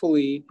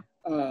hopefully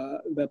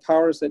the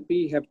powers that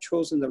be have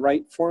chosen the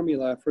right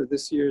formula for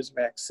this year's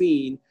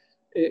vaccine,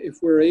 if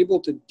we're able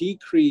to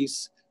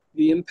decrease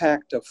the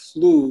impact of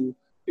flu,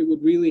 it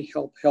would really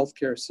help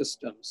healthcare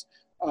systems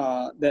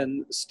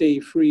then stay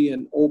free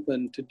and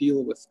open to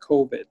deal with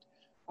COVID.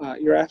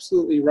 You're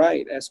absolutely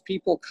right. As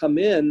people come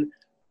in,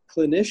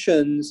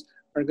 clinicians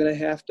are going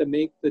to have to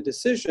make the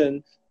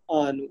decision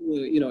on,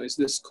 is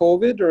this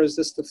COVID or is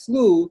this the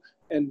flu?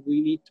 And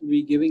we need to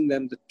be giving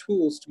them the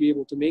tools to be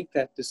able to make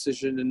that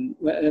decision.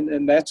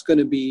 And that's going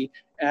to be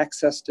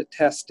access to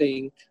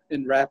testing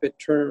and rapid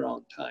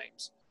turnaround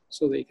times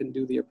so they can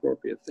do the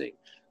appropriate thing.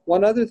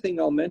 One other thing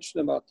I'll mention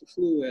about the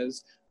flu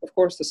is, of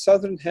course, the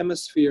Southern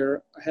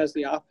Hemisphere has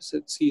the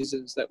opposite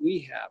seasons that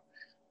we have.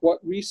 What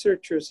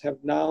researchers have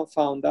now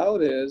found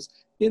out is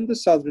in the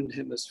Southern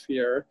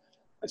Hemisphere,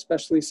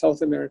 especially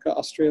South America,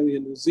 Australia,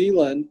 New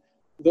Zealand,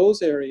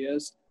 those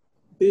areas,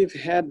 they've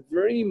had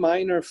very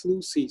minor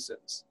flu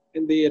seasons.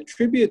 And they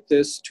attribute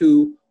this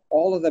to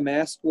all of the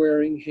mask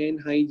wearing,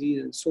 hand hygiene,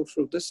 and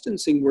social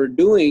distancing we're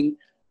doing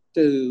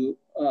to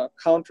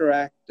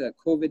counteract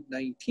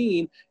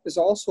COVID-19 is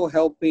also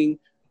helping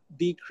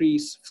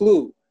decrease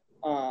flu.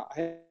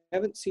 I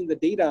haven't seen the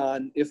data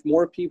on if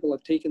more people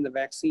have taken the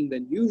vaccine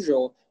than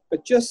usual,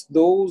 but just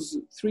those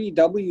 3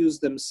 W's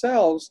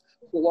themselves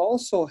will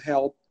also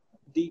help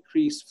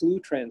decrease flu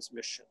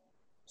transmission.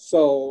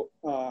 So,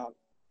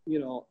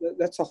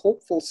 that's a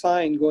hopeful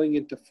sign going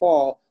into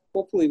fall.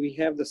 Hopefully we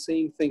have the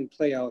same thing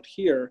play out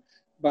here,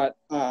 but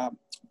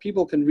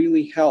people can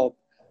really help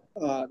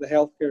the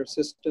healthcare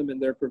system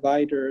and their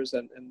providers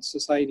and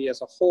society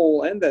as a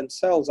whole, and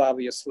themselves,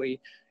 obviously,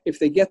 if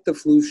they get the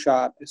flu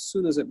shot as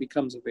soon as it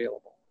becomes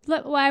available.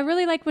 Well, I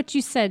really like what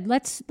you said.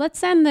 Let's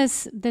end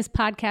this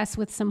podcast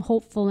with some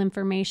hopeful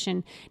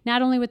information,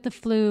 not only with the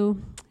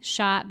flu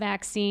shot,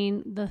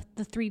 vaccine,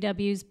 the 3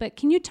 W's, but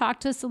can you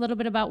talk to us a little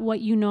bit about what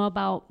you know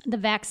about the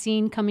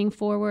vaccine coming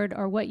forward,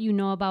 or what you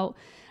know about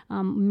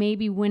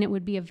maybe when it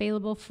would be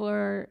available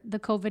for the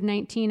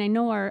COVID-19? I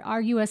know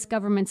our U.S.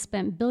 government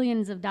spent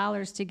billions of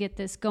dollars to get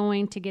this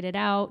going, to get it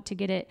out, to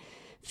get it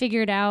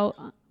figured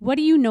out. What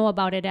do you know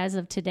about it as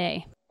of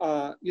today?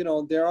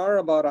 There are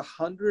about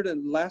 100,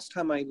 and last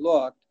time I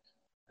looked,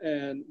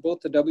 and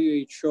both the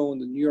WHO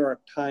and the New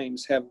York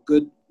Times have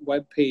good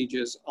web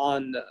pages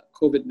on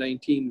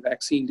COVID-19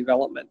 vaccine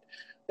development.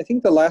 I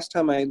think the last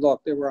time I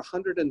looked, there were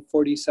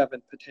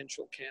 147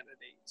 potential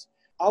candidates.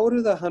 Out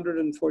of the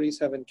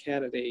 147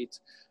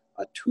 candidates,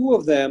 2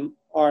 of them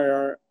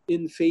are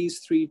in phase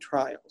 3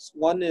 trials.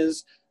 One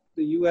is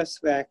the U.S.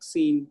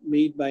 vaccine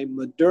made by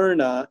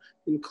Moderna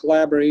in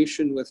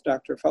collaboration with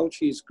Dr.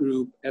 Fauci's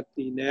group at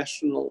the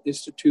National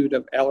Institute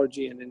of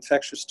Allergy and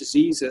Infectious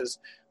Diseases,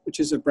 which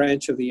is a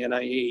branch of the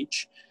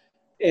NIH.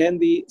 And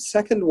the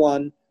second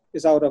one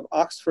is out of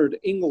Oxford,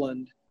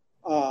 England,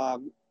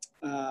 partnering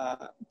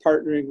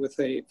with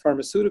a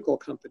pharmaceutical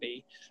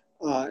company.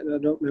 And I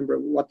don't remember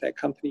what that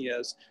company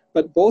is,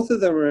 but both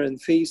of them are in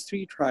phase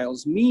 3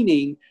 trials,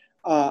 meaning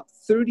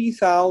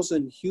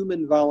 30,000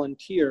 human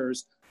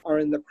volunteers are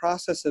in the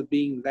process of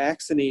being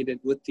vaccinated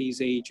with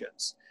these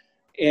agents.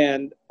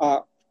 And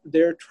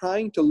they're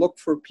trying to look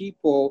for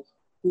people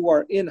who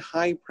are in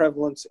high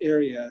prevalence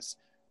areas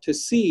to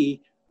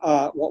see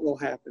what will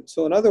happen.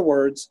 So in other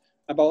words,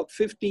 about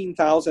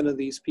 15,000 of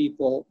these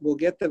people will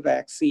get the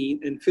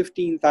vaccine and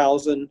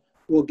 15,000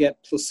 will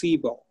get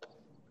placebo,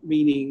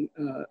 meaning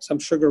some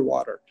sugar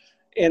water.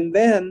 And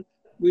then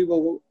we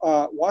will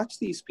watch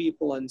these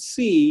people and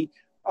see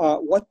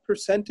what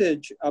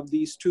percentage of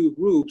these 2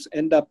 groups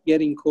end up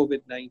getting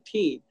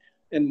COVID-19.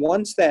 And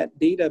once that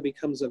data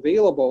becomes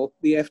available,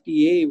 the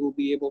FDA will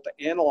be able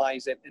to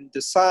analyze it and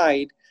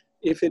decide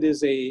if it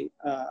is a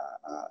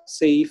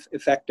safe,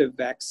 effective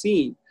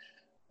vaccine.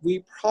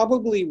 We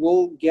probably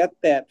will get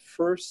that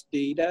first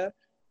data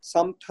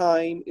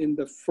sometime in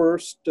the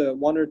first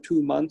 1 or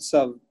 2 months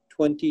of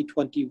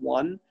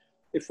 2021.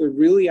 If we're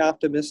really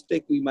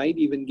optimistic, we might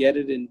even get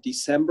it in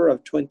December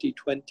of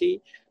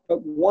 2020.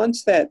 But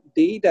once that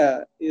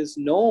data is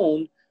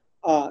known,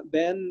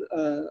 then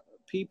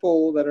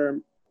people that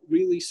are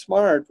really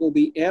smart will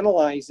be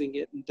analyzing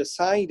it and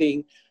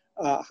deciding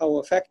how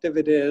effective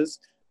it is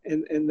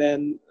and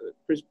then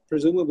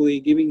presumably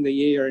giving the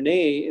yay or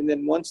nay. And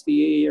then once the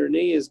yay or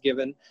nay is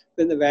given,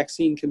 then the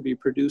vaccine can be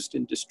produced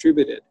and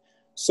distributed.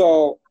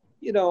 So,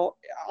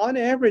 on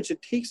average,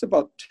 it takes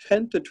about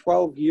 10 to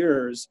 12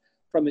 years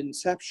from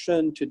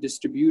inception to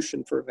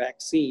distribution for a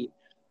vaccine.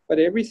 But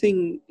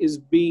everything is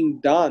being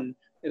done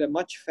at a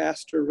much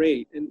faster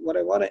rate. And what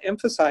I want to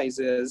emphasize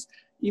is,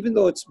 even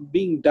though it's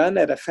being done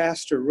at a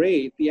faster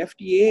rate, the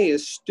FDA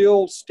is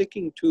still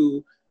sticking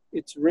to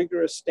its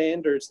rigorous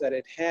standards that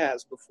it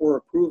has before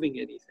approving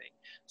anything.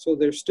 So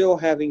they're still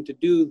having to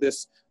do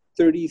this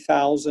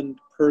 30,000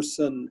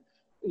 person,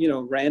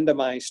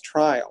 randomized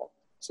trial.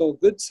 So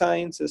good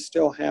science is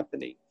still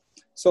happening.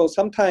 So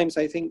sometimes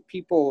I think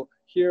people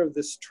hear of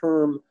this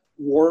term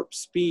warp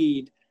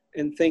speed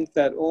and think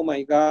that, oh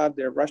my God,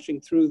 they're rushing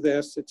through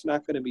this, it's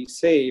not going to be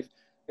safe.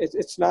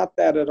 It's not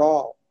that at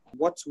all.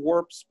 What's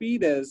warp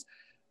speed is,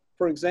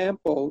 for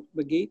example,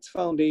 the Gates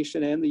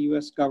Foundation and the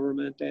US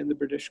government and the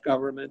British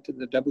government and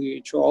the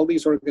WHO, all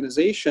these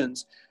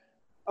organizations,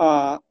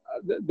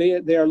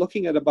 they are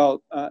looking at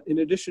about, in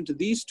addition to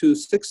these two,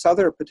 6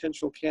 other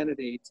potential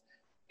candidates.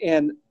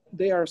 And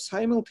they are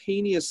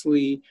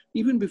simultaneously,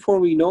 even before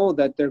we know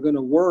that they're going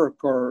to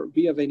work or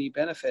be of any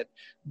benefit,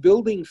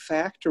 building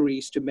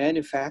factories to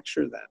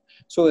manufacture them.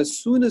 So as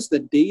soon as the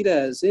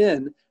data is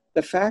in,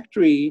 the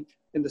factory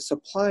and the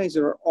supplies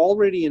are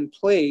already in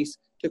place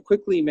to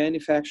quickly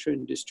manufacture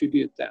and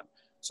distribute them.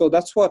 So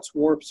that's what's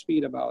warp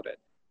speed about it.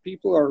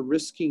 People are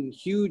risking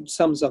huge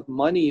sums of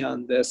money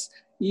on this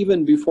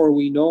even before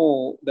we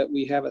know that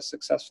we have a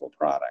successful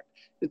product.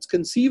 It's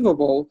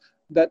conceivable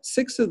that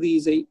 6 of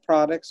these 8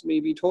 products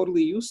may be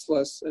totally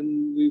useless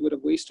and we would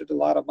have wasted a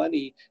lot of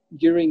money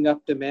gearing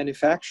up to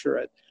manufacture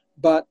it.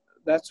 But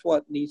that's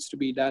what needs to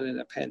be done in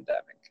a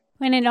pandemic.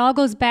 And it all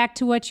goes back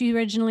to what you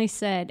originally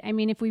said. I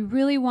mean, if we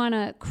really want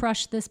to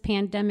crush this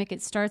pandemic, it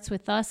starts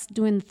with us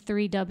doing the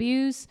 3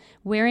 W's,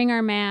 wearing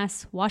our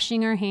masks,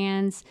 washing our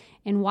hands,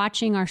 and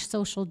watching our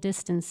social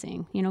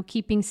distancing,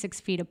 keeping 6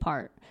 feet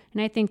apart.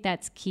 And I think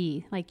that's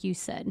key, like you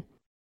said.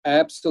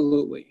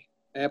 Absolutely.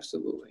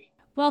 Absolutely.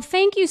 Well,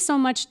 thank you so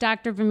much,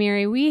 Dr.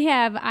 Vemuri.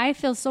 I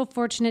feel so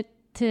fortunate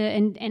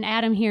and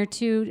Adam here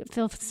too,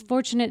 feel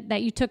fortunate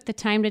that you took the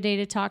time today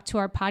to talk to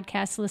our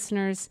podcast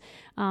listeners.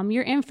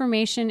 Your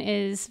information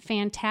is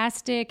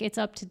fantastic. It's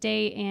up to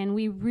date, and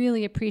we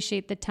really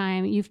appreciate the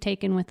time you've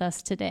taken with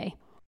us today.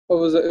 It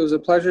was a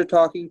pleasure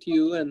talking to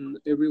you and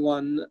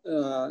everyone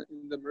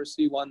in the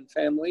Mercy One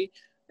family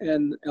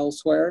and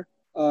elsewhere.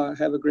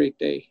 Have a great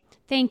day.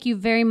 Thank you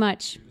very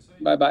much.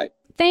 Bye-bye.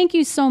 Thank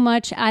you so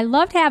much. I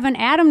loved having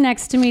Adam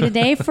next to me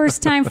today.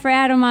 First time for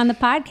Adam on the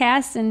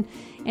podcast, and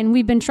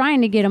we've been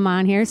trying to get him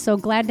on here, so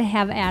glad to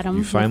have Adam.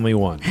 You finally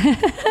won.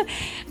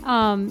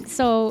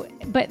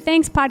 But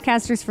thanks,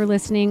 podcasters, for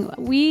listening.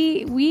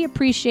 We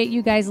appreciate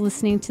you guys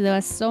listening to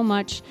us so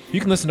much. You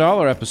can listen to all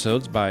our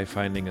episodes by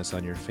finding us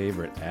on your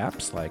favorite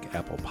apps like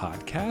Apple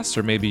Podcasts,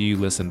 or maybe you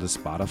listen to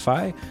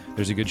Spotify.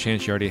 There's a good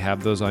chance you already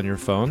have those on your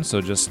phone, so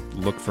just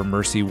look for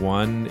Mercy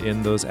One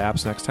in those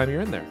apps next time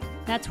you're in there.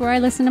 That's where I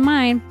listen to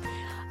mine.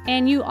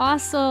 And you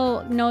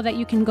also know that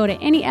you can go to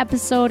any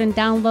episode and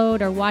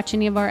download or watch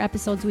any of our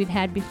episodes we've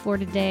had before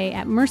today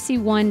at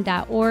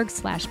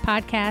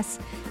mercyone.org/podcasts.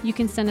 You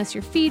can send us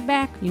your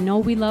feedback.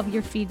 We love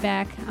your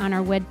feedback on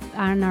our web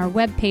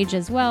page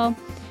as well.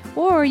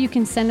 Or you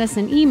can send us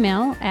an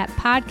email at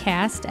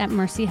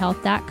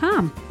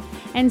podcast@mercyhealth.com.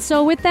 And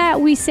so with that,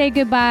 we say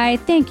goodbye.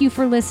 Thank you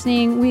for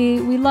listening.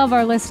 We love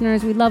our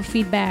listeners. We love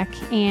feedback.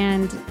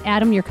 And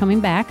Adam, you're coming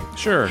back.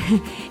 Sure.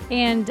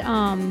 And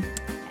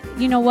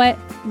you know what?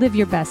 Live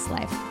your best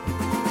life.